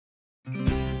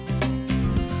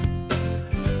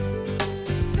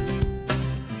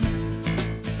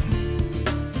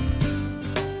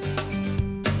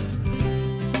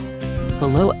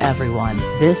Hello everyone,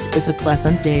 this is a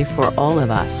pleasant day for all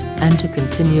of us, and to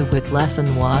continue with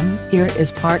lesson 1, here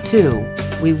is part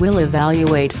 2. We will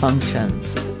evaluate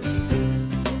functions.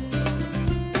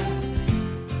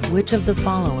 Which of the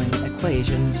following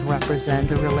equations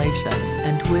represent a relation,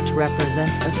 and which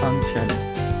represent a function?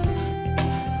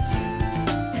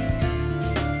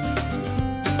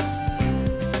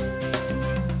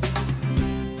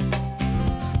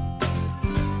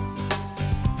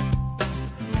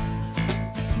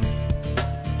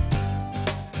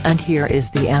 And here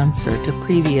is the answer to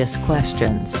previous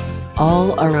questions.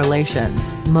 All are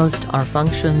relations. Most are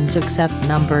functions except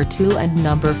number 2 and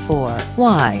number 4.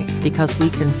 Why? Because we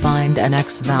can find an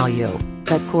x value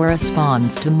that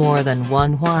corresponds to more than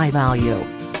one y value.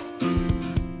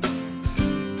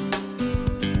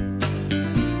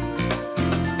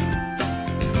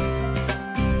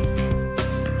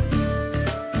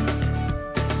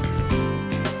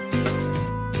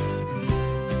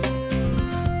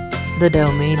 The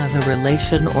domain of a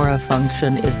relation or a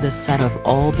function is the set of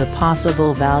all the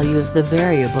possible values the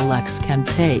variable x can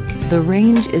take. The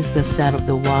range is the set of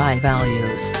the y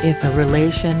values. If a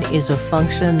relation is a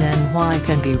function, then y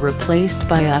can be replaced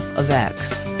by f of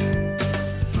x.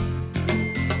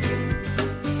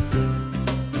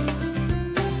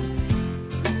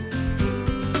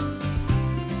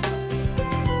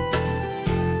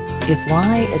 If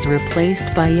y is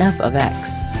replaced by f of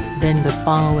x, then the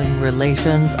following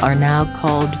relations are now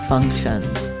called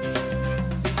functions.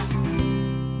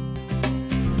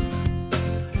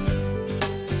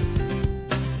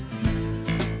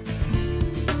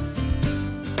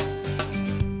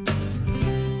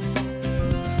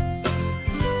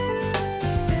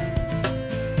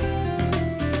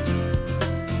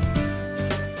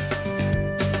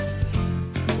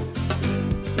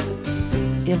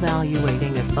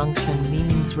 Evaluating a function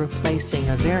means replacing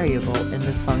a variable in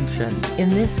the function, in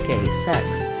this case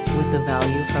x, with the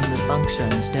value from the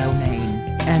function's domain,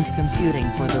 and computing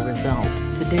for the result.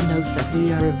 To denote that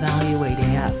we are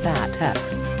evaluating f at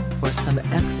x, for some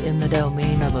x in the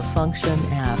domain of a function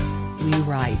f, we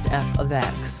write f of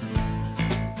x.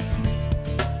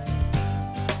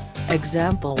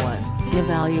 Example 1.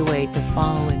 Evaluate the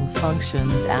following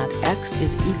functions at x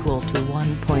is equal to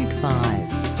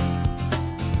 1.5.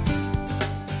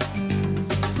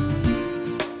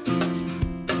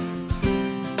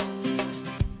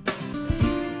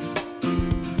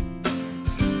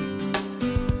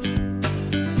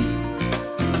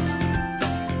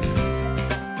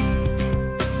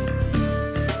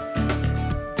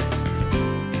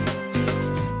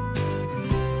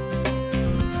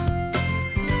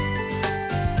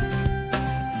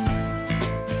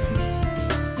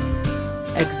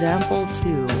 Example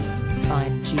 2.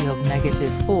 Find g of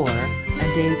 -4,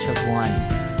 and h of 1,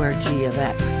 where g of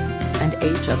x, and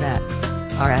h of x,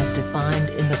 are as defined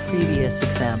in the previous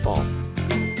example.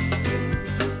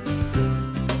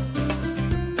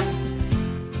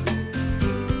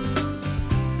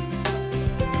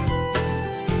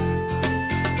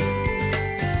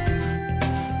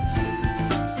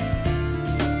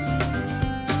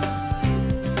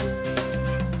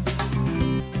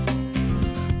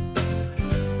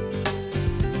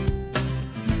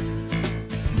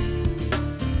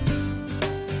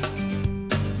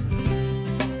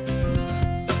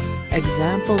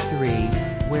 Example 3,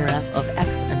 where f of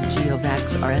x and g of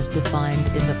x are as defined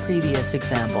in the previous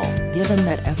example. Given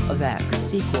that f of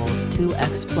x equals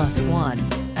 2x plus 1,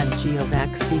 and g of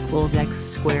x equals x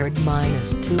squared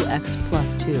minus 2x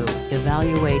plus 2,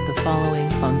 evaluate the following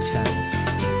functions.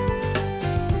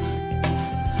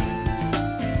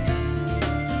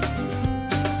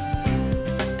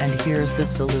 And here's the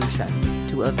solution.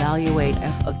 To evaluate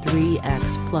f of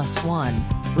 3x plus 1,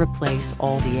 replace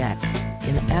all the x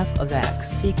in f of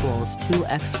x equals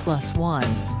 2x plus 1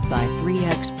 by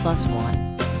 3x plus 1.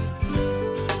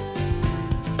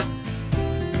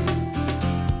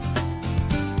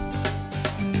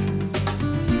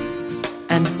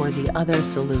 And for the other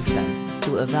solution,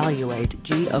 to evaluate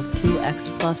g of 2x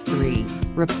plus 3,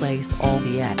 replace all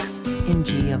the x in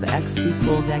g of x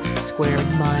equals x squared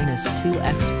minus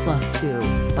 2x plus 2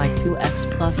 by 2x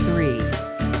plus 3.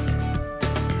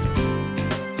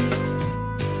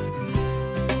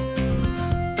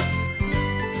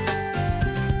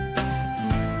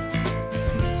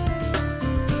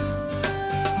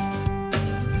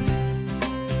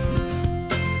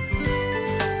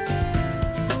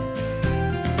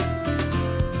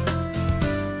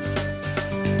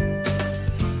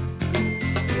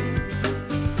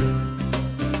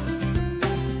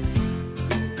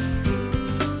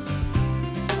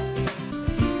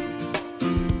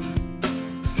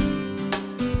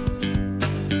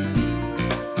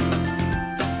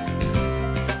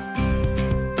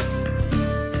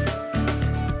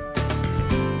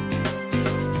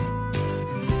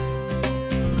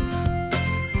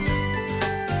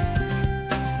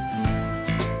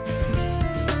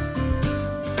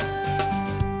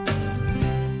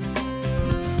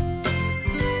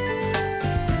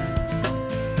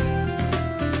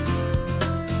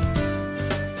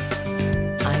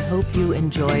 hope you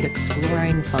enjoyed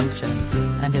exploring functions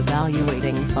and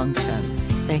evaluating functions.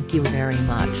 Thank you very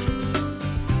much.